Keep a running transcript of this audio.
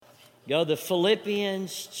Go to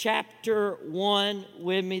Philippians chapter 1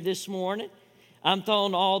 with me this morning. I'm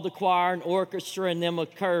throwing all the choir and orchestra and them a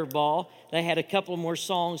curveball. They had a couple more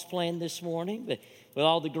songs planned this morning, but with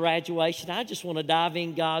all the graduation, I just want to dive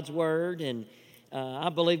in God's Word, and I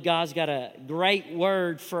believe God's got a great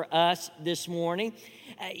word for us this morning.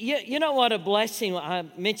 You know what a blessing. I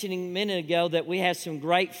mentioned a minute ago that we have some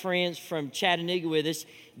great friends from Chattanooga with us.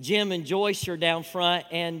 Jim and Joyce are down front,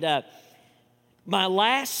 and my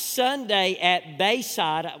last Sunday at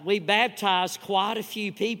Bayside, we baptized quite a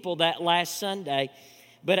few people that last Sunday.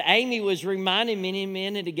 But Amy was reminding me a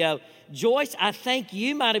minute ago, Joyce, I think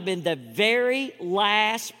you might have been the very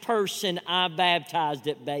last person I baptized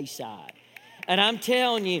at Bayside. And I'm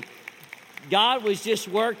telling you, God was just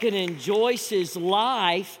working in Joyce's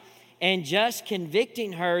life and just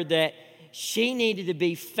convicting her that she needed to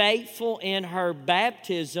be faithful in her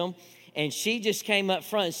baptism. And she just came up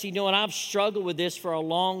front and said, you know what, I've struggled with this for a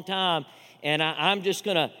long time, and I'm just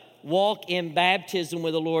going to walk in baptism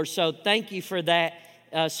with the Lord. So thank you for that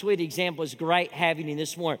sweet example. It's great having you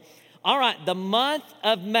this morning. All right, the month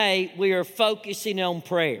of May, we are focusing on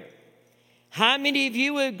prayer. How many of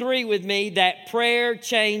you agree with me that prayer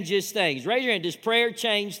changes things? Raise your hand. Does prayer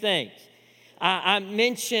change things? I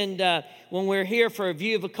mentioned when we were here for a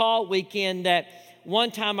View of a Call weekend that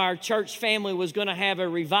one time our church family was going to have a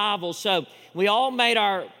revival. So we all made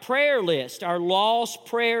our prayer list, our lost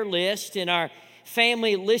prayer list, and our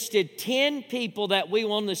family listed 10 people that we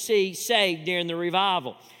wanted to see saved during the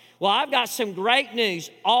revival. Well, I've got some great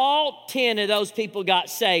news. All 10 of those people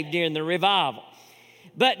got saved during the revival.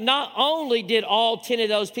 But not only did all 10 of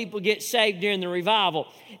those people get saved during the revival,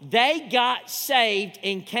 they got saved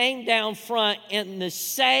and came down front in the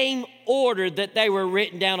same order that they were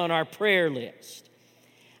written down on our prayer list.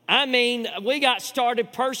 I mean, we got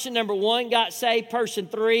started, person number 1 got saved, person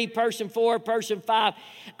 3, person 4, person 5.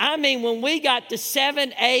 I mean, when we got to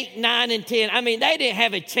 7, 8, 9, and 10, I mean, they didn't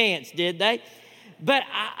have a chance, did they? But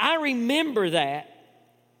I remember that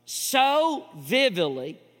so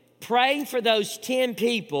vividly, praying for those 10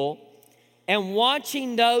 people and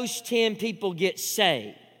watching those 10 people get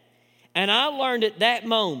saved. And I learned at that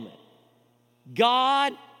moment,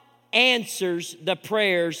 God answers the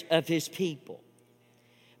prayers of His people.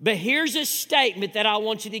 But here's a statement that I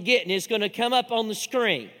want you to get, and it's going to come up on the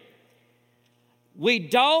screen. We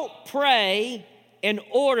don't pray in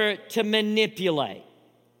order to manipulate.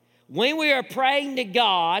 When we are praying to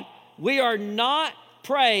God, we are not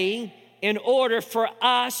praying in order for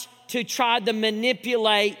us to try to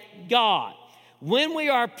manipulate God. When we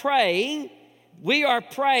are praying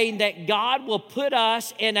that God will put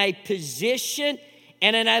us in a position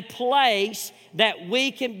and in a place that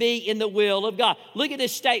we can be in the will of God. Look at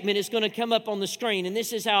this statement. It's going to come up on the screen, and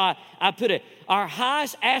this is how I put it. Our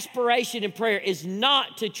highest aspiration in prayer is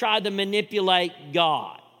not to try to manipulate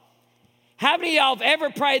God. How many of y'all have ever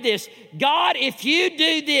prayed this? God, if you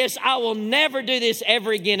do this, I will never do this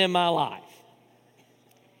ever again in my life.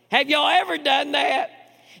 Have y'all ever done that?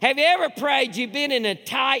 Have you ever prayed, you've been in a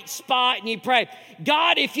tight spot and you pray,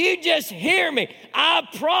 God, if you just hear me, I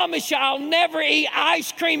promise you I'll never eat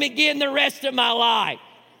ice cream again the rest of my life.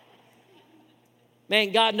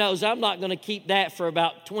 Man, God knows I'm not going to keep that for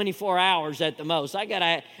about 24 hours at the most.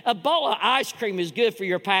 A bowl of ice cream is good for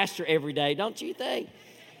your pastor every day, don't you think?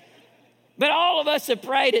 But all of us have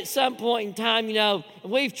prayed at some point in time, you know,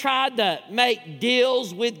 we've tried to make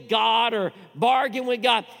deals with God or bargain with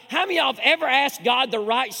God. How many of y'all have ever asked God to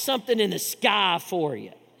write something in the sky for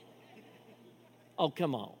you? Oh,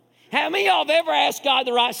 come on. How many of y'all have ever asked God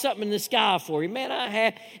to write something in the sky for you? Man, I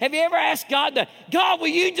have. Have you ever asked God, will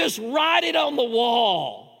you just write it on the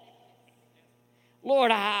wall?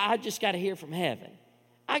 Lord, I just got to hear from heaven.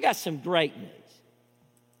 I got some great news.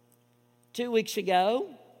 2 weeks ago,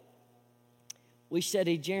 we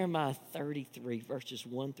studied Jeremiah 33, verses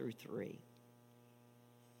 1 through 3.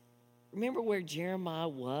 Remember where Jeremiah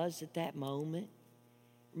was at that moment?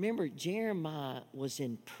 Remember, Jeremiah was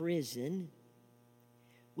in prison.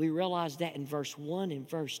 We realized that in verse 1 and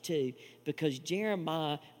verse 2 because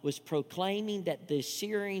Jeremiah was proclaiming that the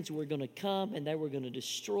Assyrians were going to come and they were going to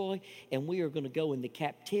destroy and we are going to go into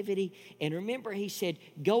captivity. And remember, he said,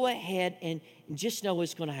 go ahead and just know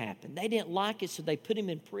what's going to happen. They didn't like it, so they put him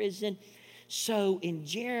in prison. So in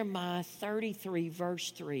Jeremiah 33,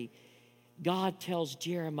 verse 3, God tells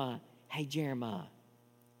Jeremiah, hey, Jeremiah,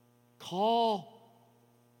 call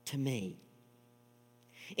to me.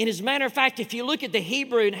 And as a matter of fact, if you look at the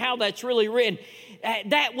Hebrew and how that's really written,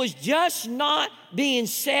 that was just not being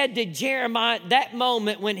said to Jeremiah at that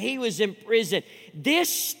moment when he was in prison. This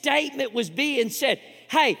statement was being said,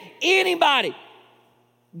 hey, anybody,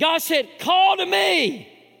 God said, call to me.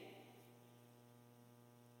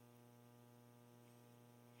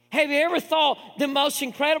 Have you ever thought the most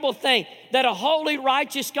incredible thing that a holy,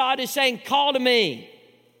 righteous God is saying, call to me?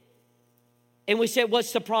 And we said,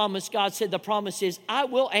 what's the promise? God said, the promise is, I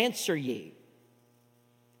will answer you.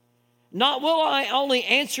 Not will I only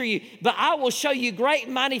answer you, but I will show you great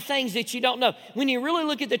and mighty things that you don't know. When you really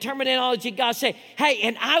look at the terminology, God said, hey,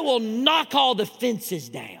 and I will knock all the fences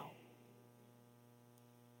down.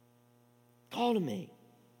 Call to me.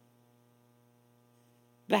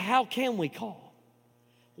 But how can we call?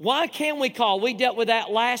 Why can't we call? We dealt with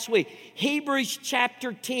that last week. Hebrews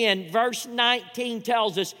chapter 10, verse 19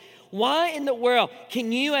 tells us, why in the world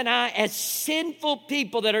can you and I, as sinful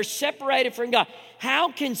people that are separated from God,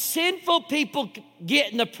 how can sinful people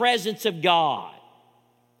get in the presence of God?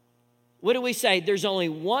 What do we say? There's only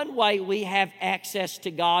one way we have access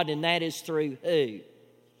to God, and that is through who?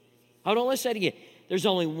 Hold on, let's say it again. There's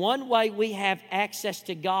only one way we have access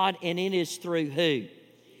to God, and it is through who?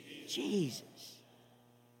 Jesus.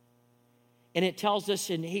 And it tells us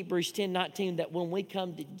in Hebrews 10:19 that when we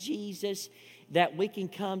come to Jesus, that we can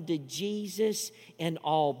come to Jesus in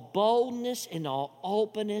all boldness and all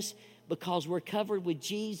openness because we're covered with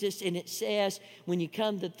Jesus. And it says when you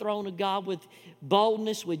come to the throne of God with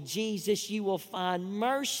boldness with Jesus, you will find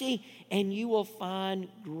mercy and you will find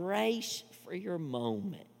grace for your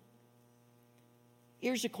moment.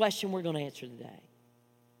 Here's a question we're going to answer today.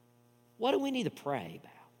 What do we need to pray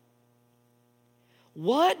about?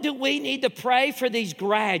 What do we need to pray for these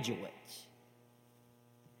graduates?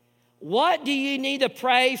 What do you need to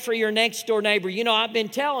pray for your next door neighbor? You know, I've been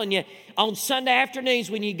telling you on Sunday afternoons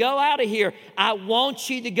when you go out of here, I want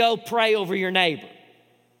you to go pray over your neighbor.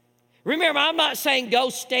 Remember, I'm not saying go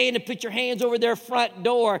stand and put your hands over their front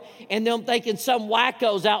door and them thinking some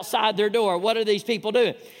wacko's outside their door. What are these people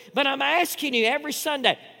doing? But I'm asking you every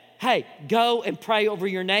Sunday, hey, go and pray over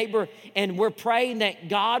your neighbor. And we're praying that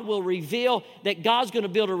God will reveal that God's going to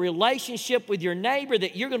build a relationship with your neighbor,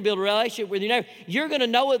 that you're going to build a relationship with your neighbor. You're going to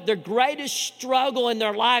know what their greatest struggle in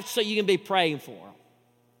their life so you can be praying for them.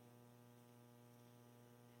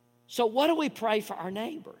 So what do we pray for our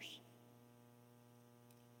neighbors?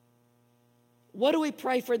 What do we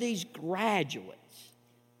pray for these graduates?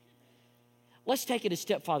 Let's take it a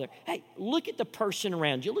step farther. Hey, look at the person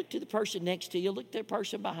around you. Look to the person next to you. Look to the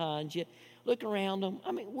person behind you. Look around them.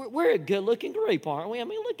 I mean, we're a good-looking group, aren't we? I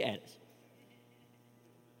mean, look at us.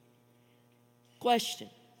 Question.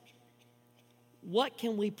 What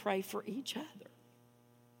can we pray for each other?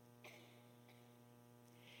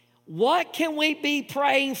 What can we be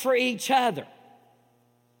praying for each other?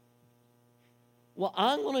 Well,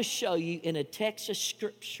 I'm going to show you in a text of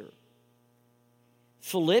Scripture.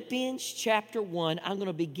 Philippians chapter 1, I'm going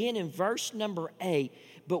to begin in verse number 8,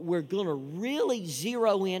 but we're going to really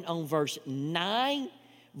zero in on verse 9,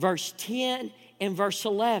 verse 10, and verse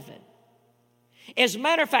 11. As a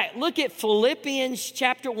matter of fact, look at Philippians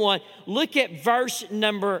chapter 1, look at verse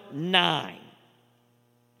number 9.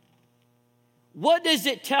 What does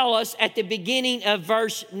it tell us at the beginning of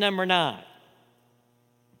verse number 9?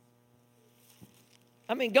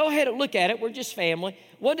 I mean, go ahead and look at it. We're just family.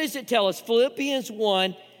 What does it tell us? Philippians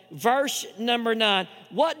 1, verse number 9.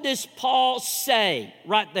 What does Paul say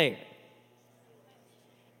right there?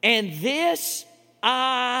 And this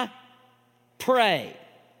I pray.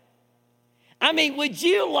 I mean, would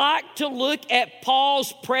you like to look at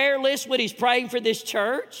Paul's prayer list when he's praying for this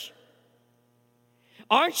church?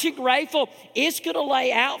 Aren't you grateful? It's going to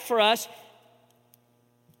lay out for us.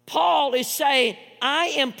 Paul is saying, I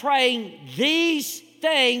am praying these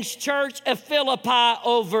things, church of Philippi,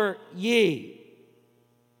 over you.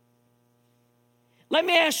 Let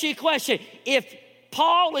me ask you a question. If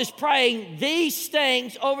Paul is praying these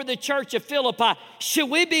things over the church of Philippi, should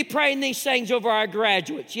we be praying these things over our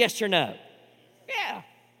graduates? Yes or no? Yeah.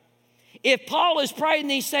 If Paul is praying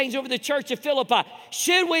these things over the church of Philippi,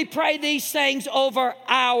 should we pray these things over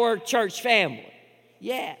our church family?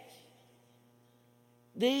 Yes.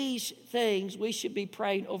 These things we should be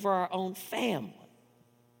praying over our own family.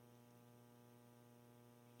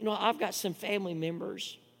 You know, I've got some family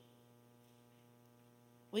members.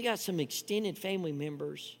 We got some extended family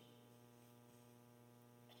members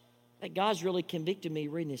that God's really convicted me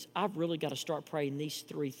reading this. I've really got to start praying these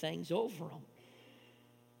three things over them.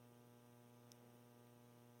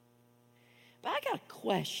 But I got a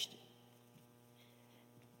question.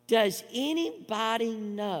 Does anybody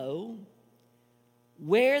know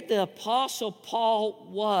where the Apostle Paul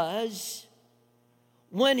was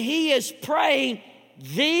when he is praying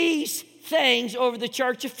these things over the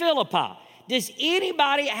church of Philippi? Does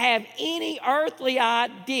anybody have any earthly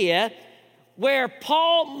idea where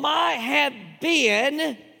Paul might have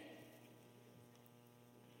been?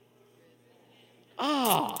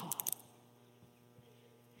 I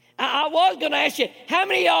was going to ask you, how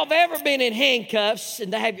many of y'all have ever been in handcuffs?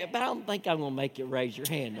 And but I don't think I'm going to make you raise your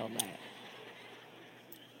hand on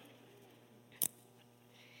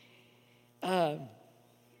that.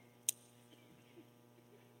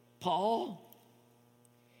 Paul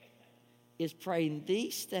is praying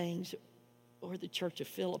these things over the church of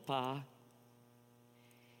Philippi.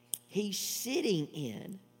 He's sitting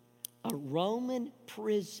in a Roman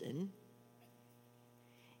prison,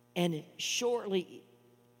 and shortly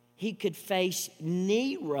he could face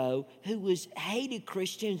Nero, who hated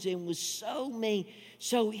Christians and was so mean.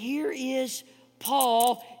 So here is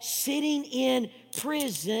Paul sitting in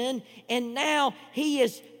prison, and now he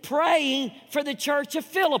is praying for the church of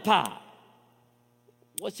Philippi.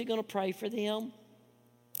 What's he going to pray for them?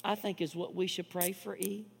 I think is what we should pray for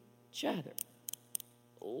each other.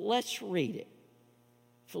 Let's read it.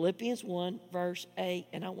 Philippians 1, verse 8.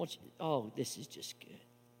 And I want you, this is just good.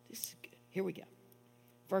 This is good. Here we go.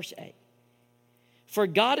 Verse 8. For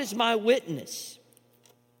God is my witness,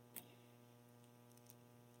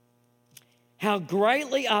 how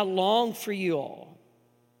greatly I long for you all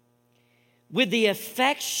with the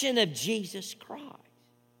affection of Jesus Christ.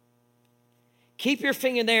 Keep your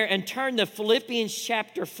finger there and turn to Philippians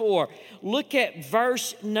chapter 4. Look at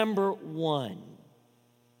verse number 1.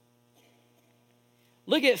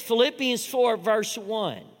 Look at Philippians 4, verse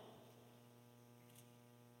 1.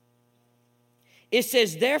 It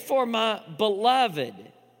says, therefore, my beloved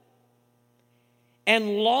and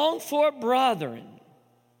longed for brethren,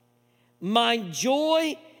 my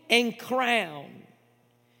joy and crown.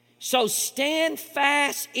 So stand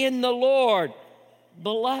fast in the Lord,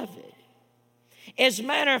 beloved. As a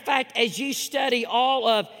matter of fact, as you study all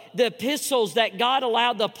of the epistles that God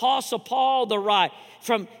allowed the Apostle Paul to write,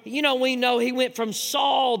 we know he went from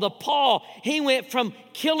Saul to Paul. He went from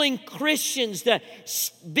killing Christians to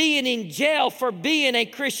being in jail for being a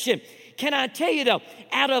Christian. Can I tell you though,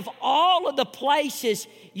 out of all of the places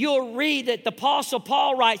you'll read that the Apostle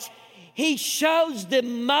Paul writes, he shows the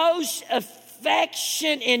most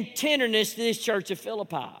affection and tenderness to this church of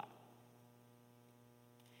Philippi.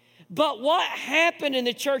 But what happened in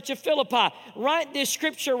the church of Philippi? Write this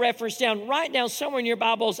scripture reference down. Write down somewhere in your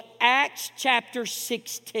Bibles, Acts chapter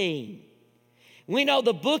 16. We know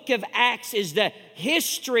the book of Acts is the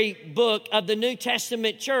history book of the New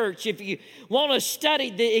Testament church. If you want to study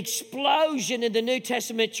the explosion in the New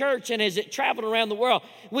Testament church and as it traveled around the world,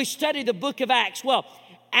 we study the book of Acts. Well,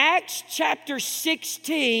 Acts chapter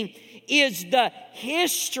 16 is the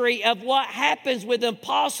history of what happens with the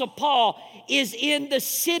Apostle Paul is in the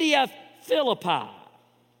city of Philippi.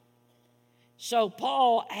 So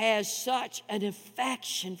Paul has such an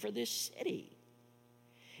affection for this city.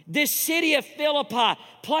 This city of Philippi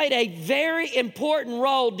played a very important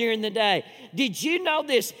role during the day. Did you know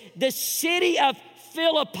this? The city of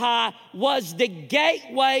Philippi was the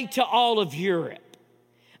gateway to all of Europe.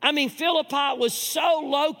 I mean, Philippi was so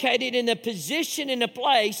located in a position, in a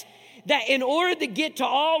place, that in order to get to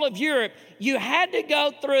all of Europe, you had to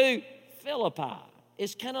go through Philippi.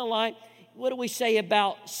 It's kind of like, what do we say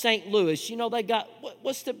about St. Louis? You know, they got,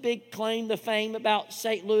 what's the big claim to fame about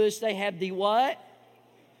St. Louis? They have the what?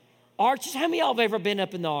 Arches. How many of y'all have ever been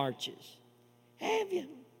up in the arches? Have you?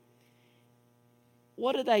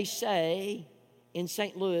 What do they say in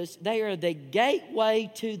St. Louis? They are the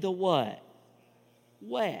gateway to the what?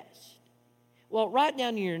 West. Well, write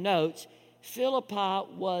down in your notes,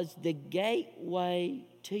 Philippi was the gateway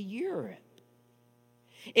to Europe.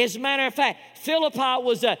 As a matter of fact, Philippi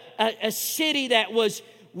was a city that was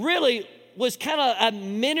kind of a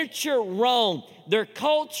miniature Rome. Their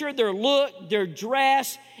culture, their look, their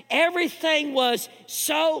dress, everything was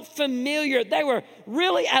so familiar. They were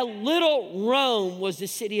really a little Rome was the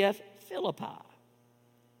city of Philippi.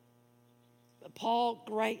 But Paul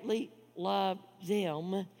greatly loved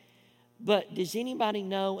them. But does anybody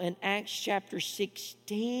know in Acts chapter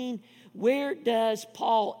 16, where does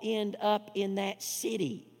Paul end up in that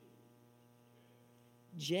city?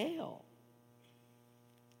 Jail.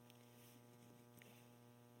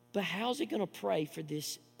 But how's he going to pray for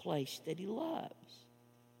this place that he loves?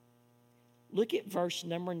 Look at verse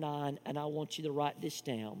number 9, and I want you to write this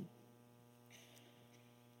down.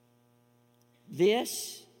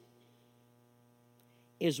 This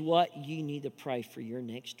is what you need to pray for your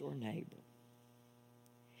next door neighbor.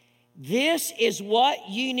 This is what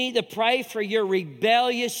you need to pray for your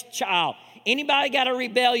rebellious child. Anybody got a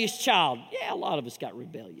rebellious child? Yeah, a lot of us got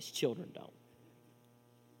rebellious children, don't.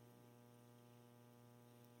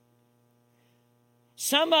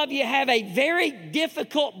 Some of you have a very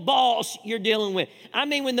difficult boss you're dealing with. I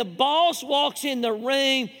mean, when the boss walks in the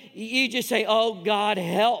room, you just say, oh, God,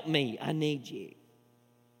 help me. I need you.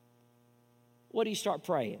 What do you start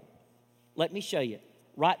praying? Let me show you.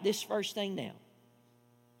 Write this first thing down.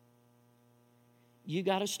 You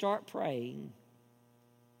got to start praying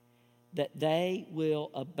that they will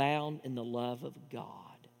abound in the love of God.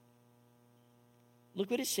 Look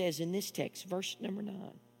what it says in this text, verse number 9.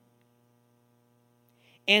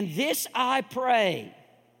 And this I pray,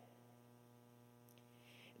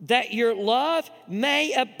 that your love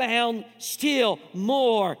may abound still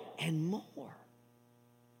more and more.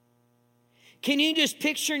 Can you just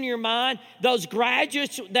picture in your mind those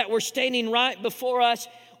graduates that were standing right before us?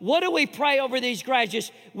 What do we pray over these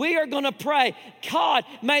graduates? We are going to pray, God,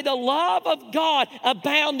 may the love of God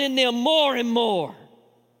abound in them more and more.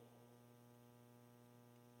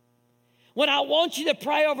 When I want you to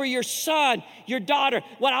pray over your son, your daughter,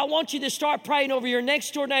 when I want you to start praying over your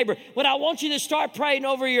next door neighbor, when I want you to start praying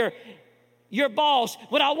over your boss,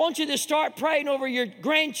 when I want you to start praying over your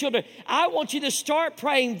grandchildren, I want you to start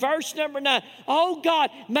praying, verse number 9, oh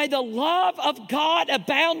God, may the love of God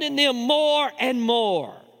abound in them more and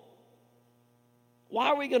more. Why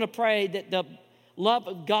are we going to pray that the love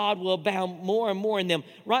of God will abound more and more in them?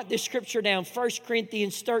 Write this scripture down, 1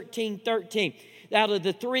 Corinthians 13:13. Out of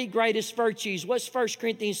the three greatest virtues, what's 1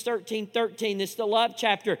 Corinthians 13:13? It's the love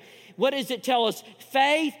chapter. What does it tell us?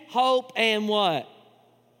 Faith, hope, and what?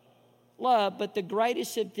 Love. But the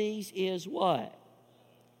greatest of these is what?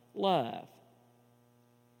 Love.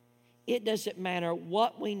 It doesn't matter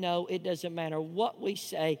what we know. It doesn't matter what we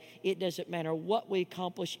say. It doesn't matter what we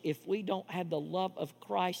accomplish. If we don't have the love of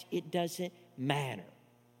Christ, it doesn't matter.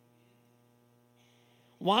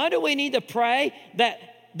 Why do we need to pray that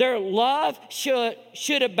their love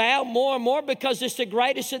should abound more and more? Because it's the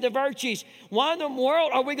greatest of the virtues. Why in the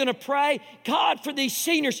world are we going to pray, God, for these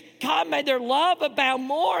seniors? God, may their love abound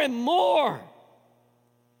more and more.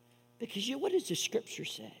 Because what does the scripture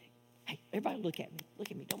say? Hey, everybody look at me.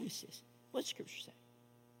 Look at me. Don't miss this. What does the scripture say?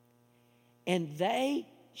 And they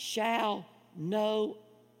shall know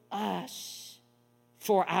us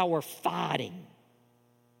for our fighting.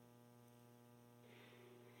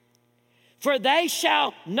 For they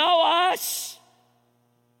shall know us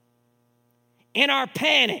in our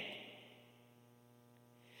panic.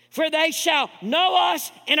 For they shall know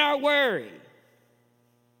us in our worry.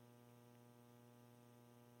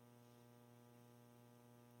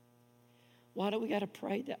 Why do we got to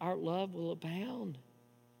pray that our love will abound?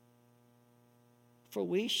 For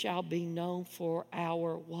we shall be known for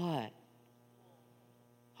our what?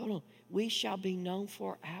 Hold on. We shall be known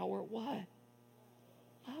for our what?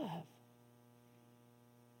 Love.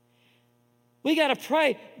 We got to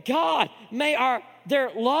pray, God, may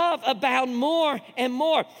their love abound more and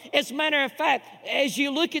more. As a matter of fact, as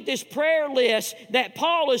you look at this prayer list that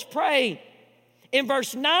Paul is praying, in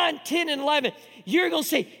verse 9, 10, and 11, you're going to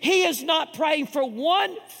see he is not praying for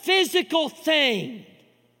one physical thing.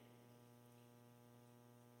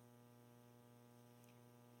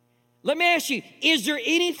 Let me ask you, is there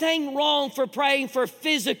anything wrong for praying for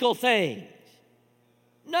physical things?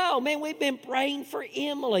 No, man, we've been praying for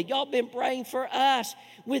Emily. Y'all been praying for us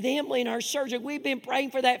with Emily and our surgery. We've been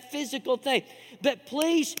praying for that physical thing. But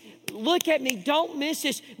please look at me. Don't miss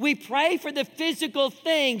this. We pray for the physical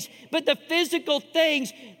things, but the physical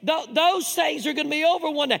things, those things are going to be over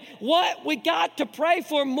one day. What we got to pray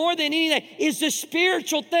for more than anything is the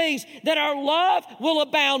spiritual things, that our love will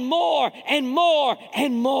abound more and more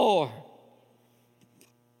and more.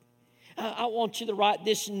 I want you to write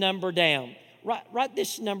this number down. Write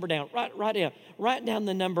this number down. Write down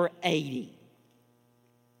the number 80.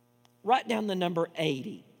 Write down the number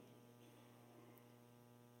 80.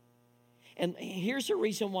 And here's the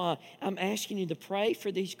reason why I'm asking you to pray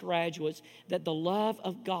for these graduates, that the love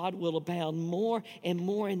of God will abound more and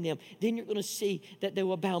more in them. Then you're going to see that they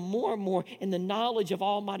will abound more and more in the knowledge of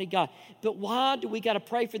Almighty God. But why do we got to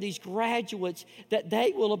pray for these graduates that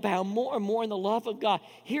they will abound more and more in the love of God?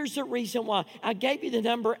 Here's the reason why. I gave you the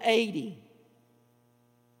number 80.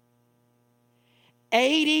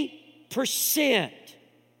 80%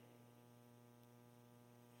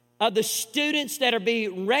 of the students that are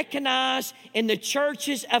being recognized in the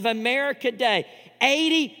churches of America today,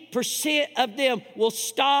 80% of them will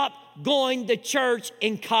stop going to church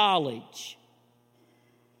in college.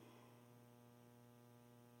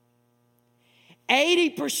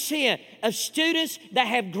 80% of students that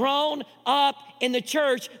have grown up in the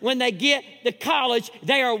church, when they get to college,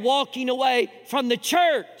 they are walking away from the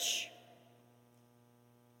church.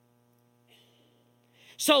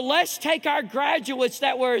 So let's take our graduates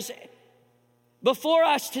that before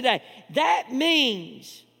us today. That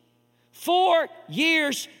means 4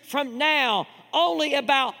 years from now, only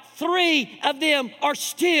about 3 of them are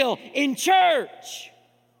still in church.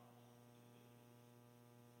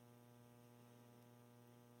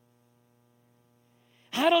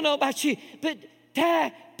 I don't know about you, but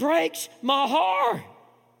that breaks my heart.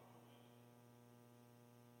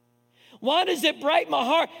 Why does it break my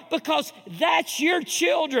heart? Because that's your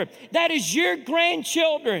children. That is your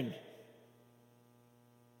grandchildren.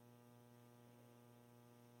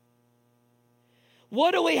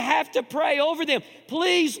 What do we have to pray over them?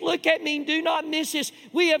 Please look at me and do not miss this.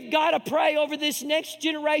 We have got to pray over this next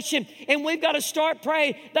generation, and we've got to start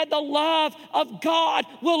praying that the love of God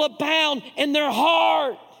will abound in their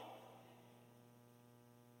heart.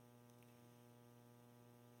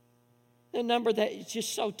 The number that is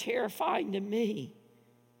just so terrifying to me.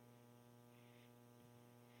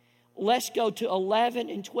 Let's go to 11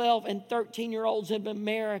 and 12 and 13-year-olds in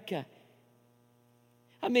America.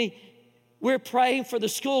 I mean, we're praying for the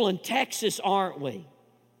school in Texas, aren't we?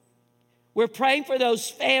 We're praying for those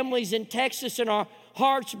families in Texas, and our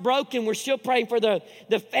hearts broken. We're still praying for the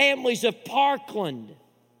families of Parkland.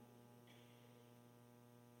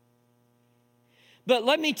 But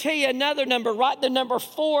let me tell you another number. Write the number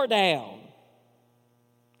 4 down.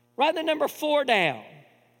 Write the number 4 down.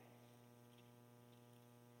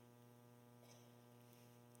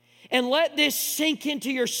 And let this sink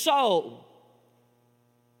into your soul.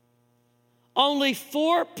 Only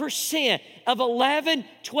 4% of 11,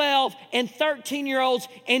 12, and 13-year-olds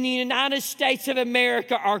in the United States of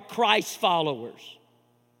America are Christ followers.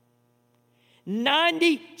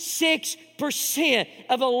 96%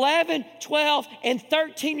 of 11, 12, and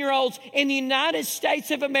 13-year-olds in the United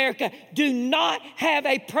States of America do not have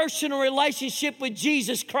a personal relationship with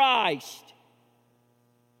Jesus Christ.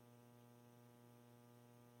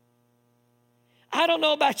 I don't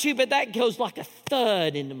know about you, but that goes like a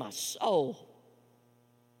thud into my soul.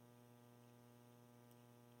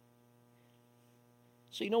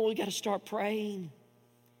 So you know what we got to start praying?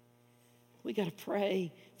 We got to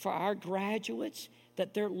pray for our graduates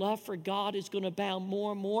that their love for God is going to abound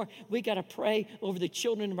more and more. We got to pray over the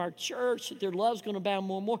children of our church that their love is going to abound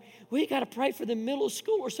more and more. We got to pray for the middle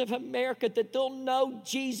schoolers of America that they'll know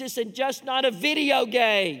Jesus and just not a video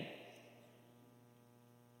game.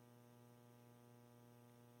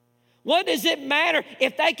 What does it matter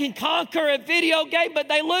if they can conquer a video game but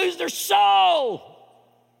they lose their soul?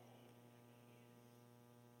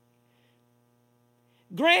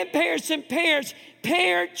 Grandparents and parents,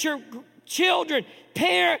 parent your children,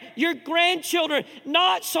 parent your grandchildren,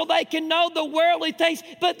 not so they can know the worldly things,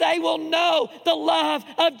 but they will know the love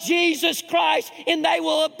of Jesus Christ, and they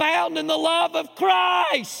will abound in the love of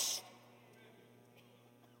Christ.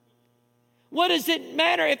 What does it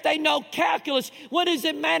matter if they know calculus? What does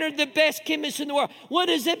it matter the best chemists in the world? What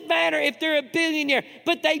does it matter if they're a billionaire,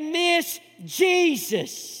 but they miss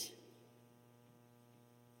Jesus?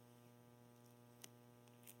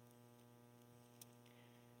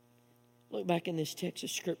 Look back in this text of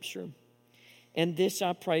Scripture. And this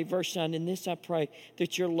I pray, verse 9, and this I pray,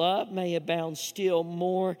 that your love may abound still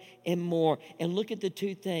more and more. And look at the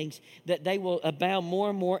two things, that they will abound more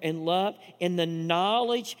and more in love, in the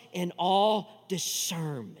knowledge and all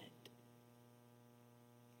discernment.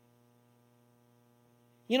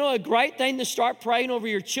 You know, a great thing to start praying over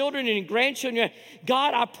your children and your grandchildren.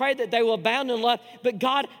 God, I pray that they will abound in love, but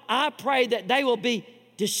God, I pray that they will be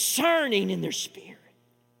discerning in their spirit.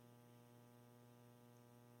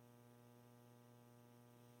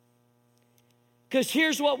 Because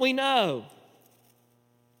here's what we know.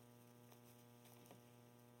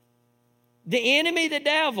 The enemy, the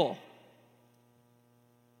devil,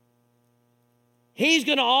 he's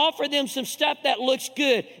going to offer them some stuff that looks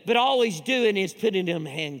good, but all he's doing is putting them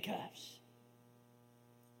in handcuffs.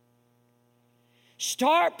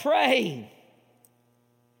 Start praying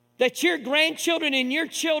that your grandchildren and your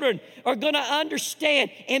children are going to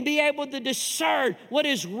understand and be able to discern what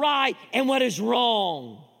is right and what is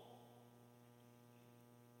wrong.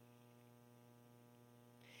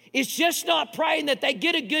 It's just not praying that they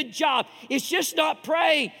get a good job. It's just not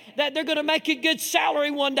praying that they're going to make a good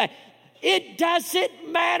salary one day. It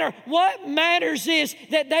doesn't matter. What matters is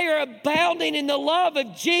that they are abounding in the love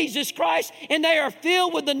of Jesus Christ and they are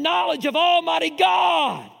filled with the knowledge of Almighty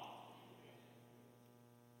God.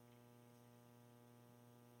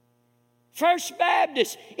 First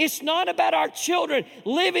Baptist, it's not about our children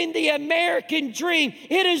living the American dream.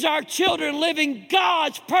 It is our children living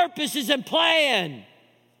God's purposes and plan.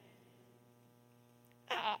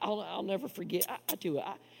 I'll never forget.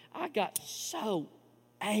 I got so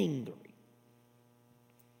angry.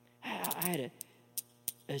 I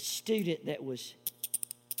a student that was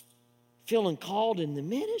feeling called in the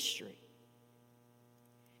ministry.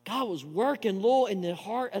 God was working, Lord, in the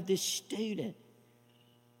heart of this student.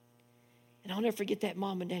 And I'll never forget that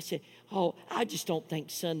mom and dad said, "Oh, I just don't think,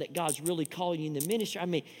 son, that God's really calling you in the ministry. I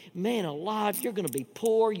mean, man alive, you're going to be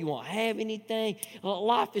poor. You won't have anything.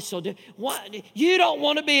 Life is so different. You don't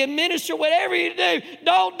want to be a minister. Whatever you do,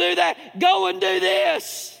 don't do that. Go and do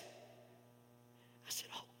this." I said,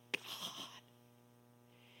 "Oh, God,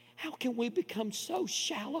 how can we become so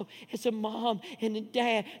shallow as a mom and a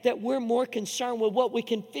dad that we're more concerned with what we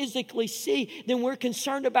can physically see than we're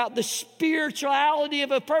concerned about the spirituality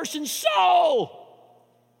of a person's soul?"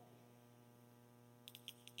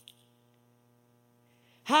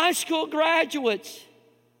 High school graduates,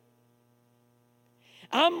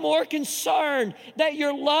 I'm more concerned that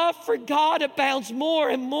your love for God abounds more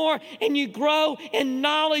and more and you grow in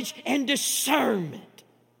knowledge and discernment.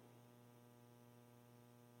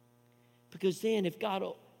 Because then if God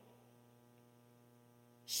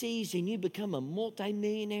sees and you become a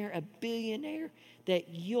multimillionaire, a billionaire, that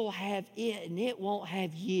you'll have it and it won't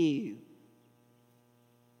have you.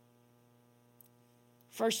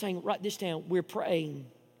 First thing, write this down. We're praying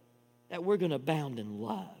that we're going to abound in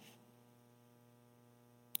love.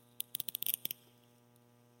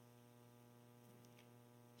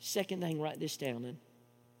 Second thing, write this down. And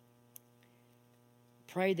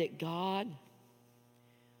pray that God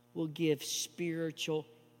will give spiritual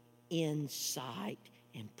insight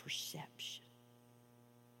and perception.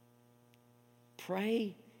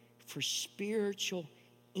 Pray for spiritual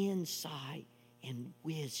insight and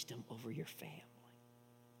wisdom over your family.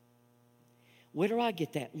 Where do I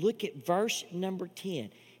get that? Look at verse number 10.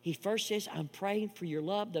 He first says, I'm praying for your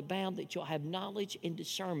love to abound, that you'll have knowledge and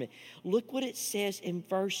discernment. Look what it says in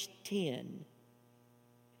verse 10.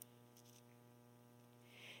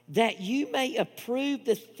 That you may approve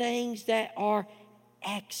the things that are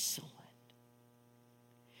excellent.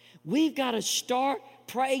 We've got to start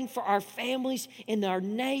praying for our families and our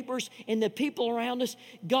neighbors and the people around us.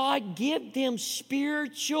 God, give them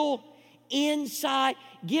spiritual insight,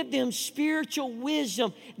 give them spiritual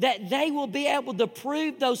wisdom that they will be able to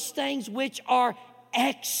prove those things which are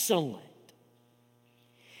excellent.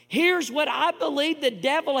 Here's what I believe the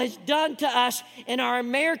devil has done to us in our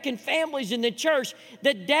American families in the church.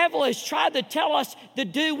 The devil has tried to tell us to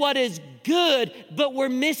do what is good, but we're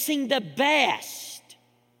missing the best.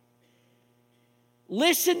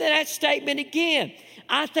 Listen to that statement again.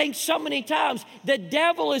 I think so many times the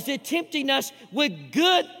devil is tempting us with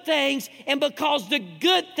good things, and because the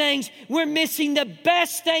good things, we're missing the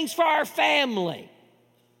best things for our family.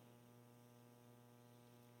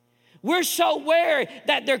 We're so wary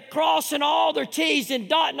that they're crossing all their T's and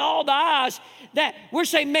dotting all the I's that we're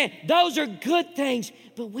saying, man, those are good things,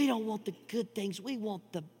 but we don't want the good things. We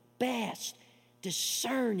want the best,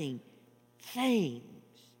 discerning things.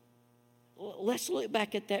 Let's look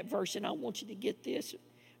back at that verse, and I want you to get this.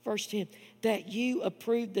 Verse 10, that you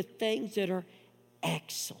approve the things that are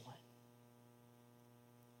excellent.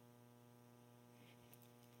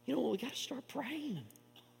 You know what? We got to start praying.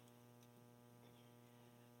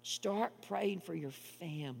 Start praying for your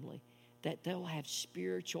family, that they'll have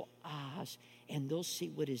spiritual eyes and they'll see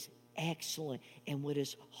what is excellent and what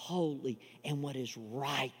is holy and what is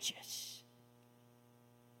righteous.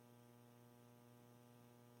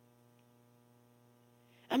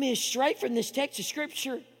 I mean, straight from this text of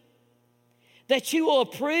Scripture, that you will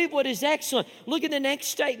approve what is excellent. Look at the next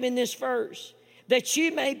statement in this verse. That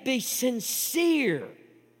you may be sincere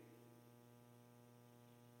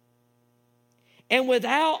and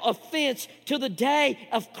without offense till the day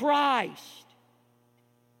of Christ.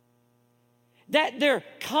 That their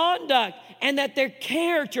conduct and that their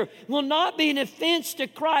character will not be an offense to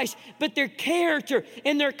Christ, but their character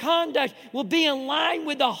and their conduct will be in line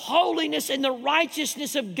with the holiness and the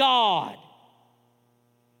righteousness of God.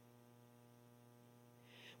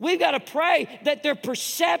 We've got to pray that their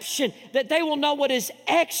perception, that they will know what is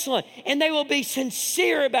excellent and they will be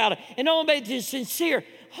sincere about it. And not only be sincere,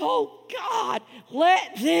 oh God,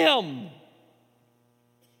 let them,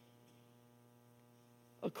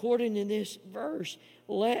 according to this verse,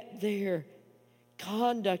 let their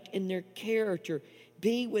conduct and their character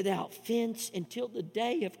be without fence until the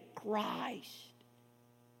day of Christ.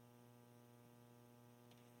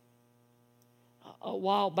 A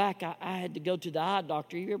while back, I had to go to the eye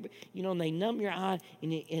doctor. And they numb your eye,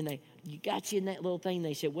 and you got you in that little thing.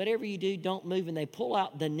 They said, whatever you do, don't move. And they pull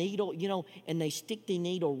out the needle, and they stick the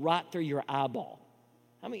needle right through your eyeball.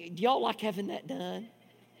 I mean, do y'all like having that done?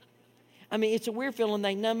 I mean, it's a weird feeling.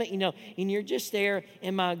 They numb it, and you're just there.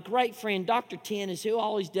 And my great friend, Dr. Ten, is who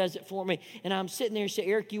always does it for me. And I'm sitting there and say,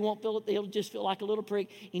 Eric, you won't feel it. It'll just feel like a little prick.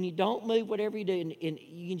 And you don't move whatever you do. And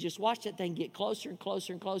you can just watch that thing get closer and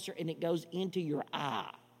closer and closer, and it goes into your eye.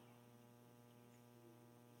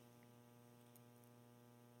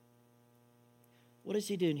 What is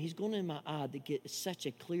he doing? He's going in my eye to get such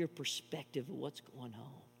a clear perspective of what's going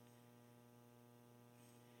on.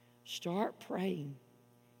 Start praying.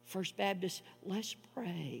 First Baptist, let's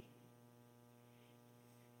pray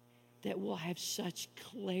that we'll have such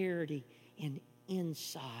clarity and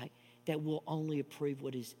insight that we'll only approve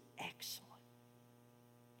what is excellent.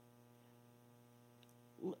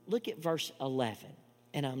 Look at verse 11,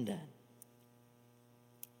 and I'm done.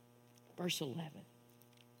 Verse 11.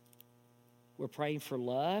 We're praying for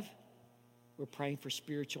love. We're praying for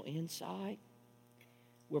spiritual insight.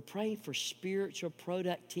 We're praying for spiritual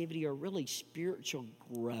productivity, or really spiritual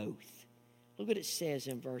growth. Look what it says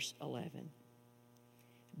in verse 11.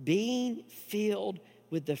 Being filled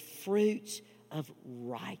with the fruits of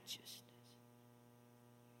righteousness.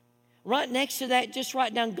 Right next to that, just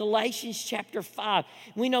write down Galatians chapter 5.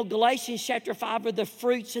 We know Galatians chapter 5 are the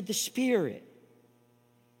fruits of the Spirit.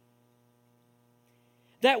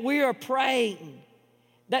 That we are praying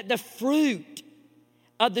that the fruit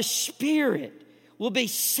of the Spirit will be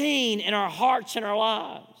seen in our hearts and our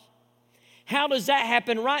lives. How does that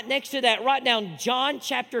happen? Right next to that, write down John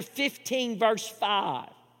chapter 15, verse 5.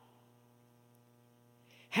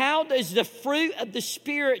 How does the fruit of the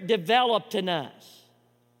Spirit develop in us?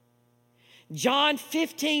 John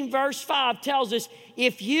 15, verse 5 tells us,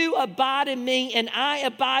 if you abide in me and I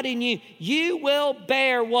abide in you, you will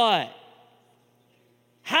bear what?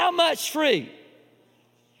 How much fruit?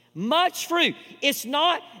 Much fruit. It's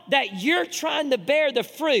not that you're trying to bear the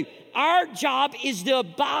fruit. Our job is to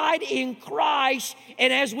abide in Christ,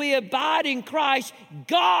 and as we abide in Christ,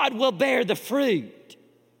 God will bear the fruit.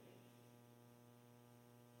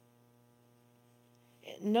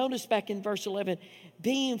 Notice back in verse 11,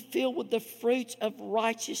 being filled with the fruits of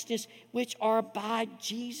righteousness which are by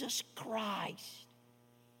Jesus Christ.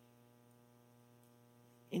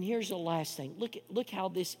 And here's the last thing. Look how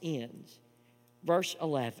this ends. Verse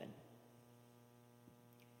 11.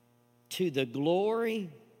 To the glory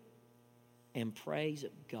and praise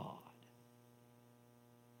of God.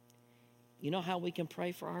 You know how we can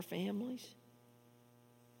pray for our families?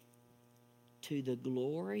 To the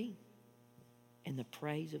glory and the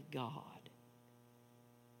praise of God.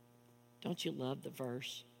 Don't you love the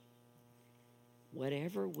verse?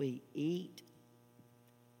 Whatever we eat,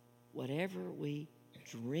 whatever we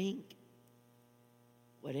drink,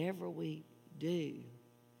 whatever we do,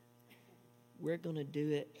 we're going to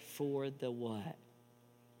do it for the what?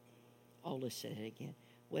 Oh, let's say it again.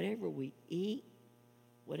 Whatever we eat,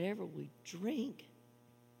 whatever we drink,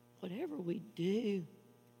 whatever we do,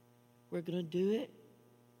 we're going to do it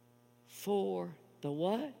for the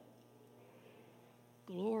what?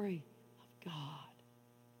 Glory of God.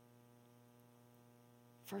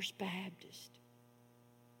 First Baptist.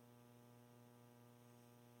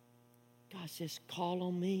 God says, call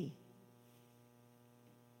on me.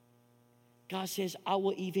 God says, I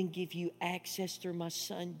will even give you access through my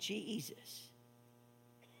son Jesus.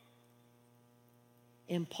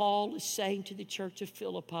 And Paul is saying to the church of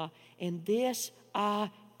Philippi, and this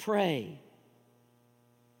I pray,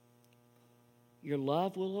 your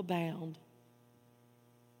love will abound.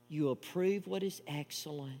 You approve what is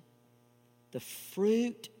excellent. The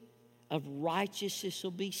fruit of righteousness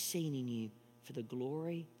will be seen in you for the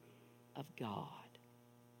glory of God.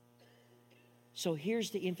 So here's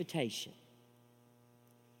the invitation.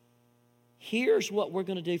 Here's what we're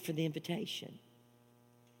going to do for the invitation.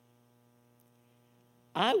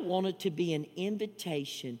 I want it to be an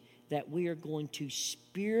invitation that we are going to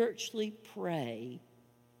spiritually pray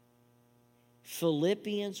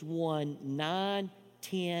Philippians 1, 9,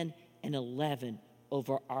 10, and 11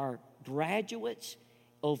 over our graduates,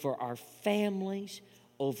 over our families,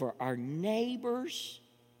 over our neighbors.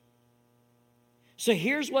 So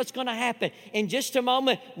here's what's going to happen. In just a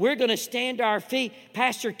moment, we're going to stand to our feet.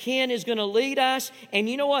 Pastor Ken is going to lead us. And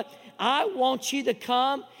you know what? I want you to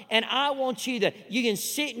come, and I want you can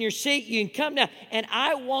sit in your seat, you can come down, and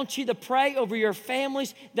I want you to pray over your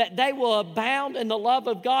families that they will abound in the love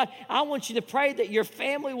of God. I want you to pray that your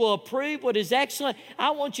family will approve what is excellent.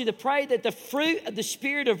 I want you to pray that the fruit of the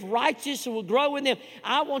Spirit of righteousness will grow in them.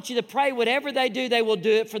 I want you to pray whatever they do, they will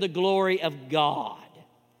do it for the glory of God.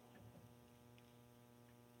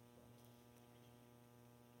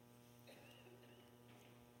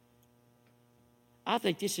 I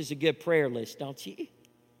think this is a good prayer list, don't you?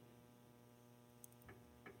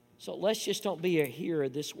 So let's just don't be a hearer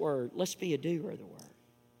of this word. Let's be a doer of the word.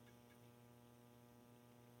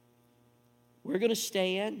 We're going to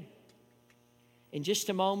stand in just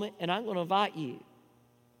a moment, and I'm going to invite you.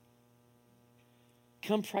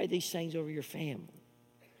 Come pray these things over your family.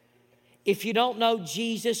 If you don't know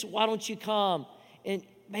Jesus, why don't you come? And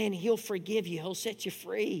man, He'll forgive you. He'll set you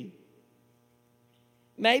free.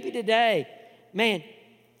 Maybe today, man,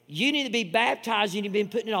 you need to be baptized and you've been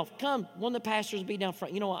putting it off. Come, one of the pastors will be down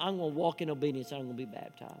front. You know what? I'm going to walk in obedience. I'm going to be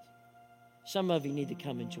baptized. Some of you need to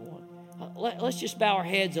come and join. Let's just bow our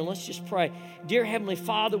heads and let's just pray. Dear Heavenly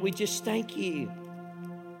Father, we just thank you.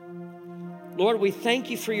 Lord, we thank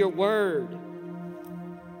you for your word.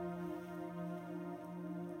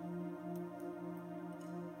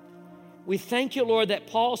 We thank you, Lord, that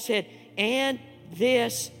Paul said, and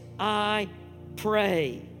this I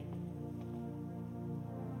pray.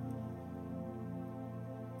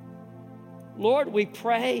 Lord, we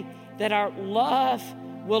pray that our love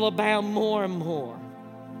will abound more and more.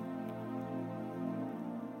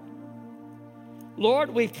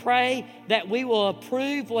 Lord, we pray that we will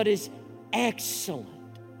approve what is excellent.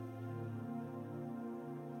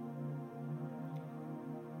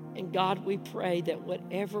 And God, we pray that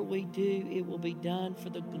whatever we do, it will be done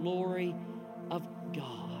for the glory of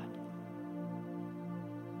God.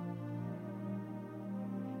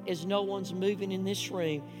 As no one's moving in this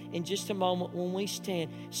room, in just a moment when we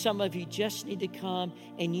stand, some of you just need to come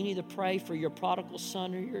and you need to pray for your prodigal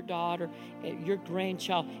son or your daughter, your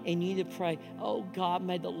grandchild, and you need to pray, oh God,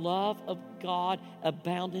 may the love of God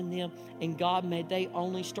abound in them, and God, may they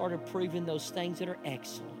only start approving those things that are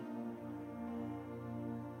excellent.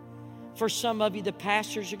 For some of you, the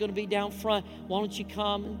pastors are going to be down front. Why don't you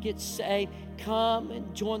come and get saved? Come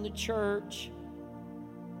and join the church.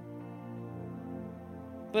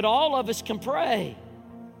 But all of us can pray.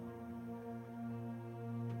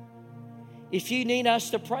 If you need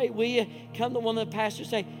us to pray, will you come to one of the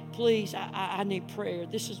pastors and say, please, I need prayer.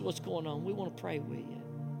 This is what's going on. We want to pray with you.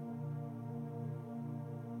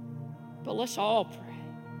 But let's all pray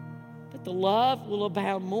that the love will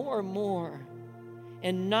abound more and more,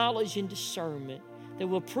 and knowledge and discernment that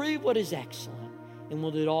will prove what is excellent, and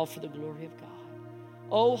we'll do it all for the glory of God.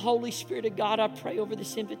 Oh, Holy Spirit of God, I pray over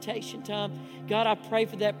this invitation time. God, I pray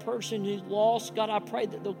for that person who's lost. God, I pray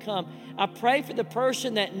that they'll come. I pray for the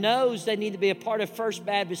person that knows they need to be a part of First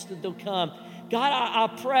Baptist, that they'll come. God, I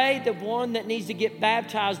pray the one that needs to get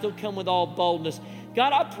baptized, they'll come with all boldness.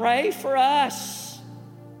 God, I pray for us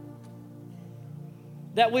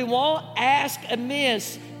that we won't ask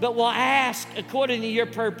amiss, but we'll ask according to your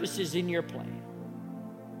purposes and your plan.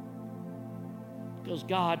 Because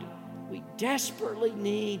God, we desperately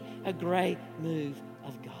need a great move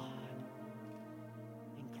of God.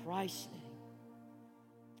 In Christ's name.